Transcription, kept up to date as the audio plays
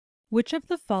Which of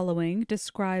the following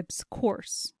describes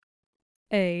coarse?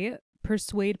 A.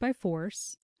 Persuade by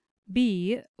force.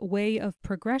 B. Way of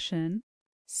progression.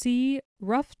 C.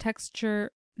 Rough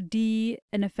texture. D.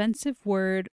 An offensive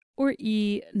word. Or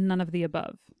E. None of the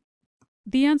above.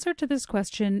 The answer to this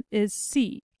question is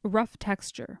C. Rough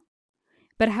texture.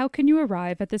 But how can you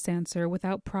arrive at this answer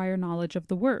without prior knowledge of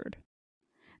the word?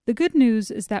 The good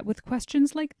news is that with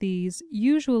questions like these,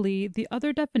 usually the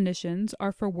other definitions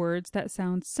are for words that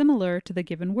sound similar to the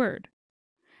given word.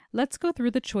 Let's go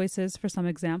through the choices for some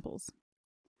examples.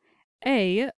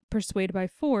 A. Persuade by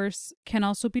force can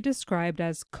also be described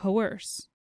as coerce.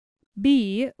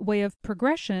 B. Way of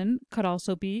progression could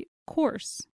also be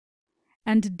coarse.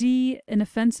 And D. An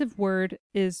offensive word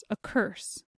is a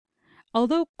curse.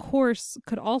 Although coarse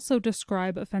could also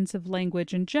describe offensive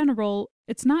language in general,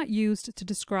 it's not used to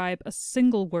describe a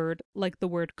single word like the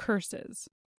word curse is.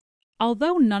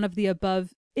 Although none of the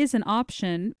above is an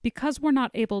option, because we're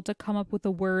not able to come up with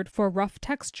a word for rough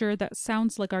texture that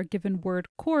sounds like our given word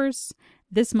coarse,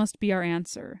 this must be our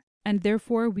answer, and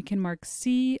therefore we can mark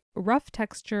C, rough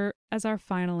texture, as our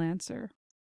final answer.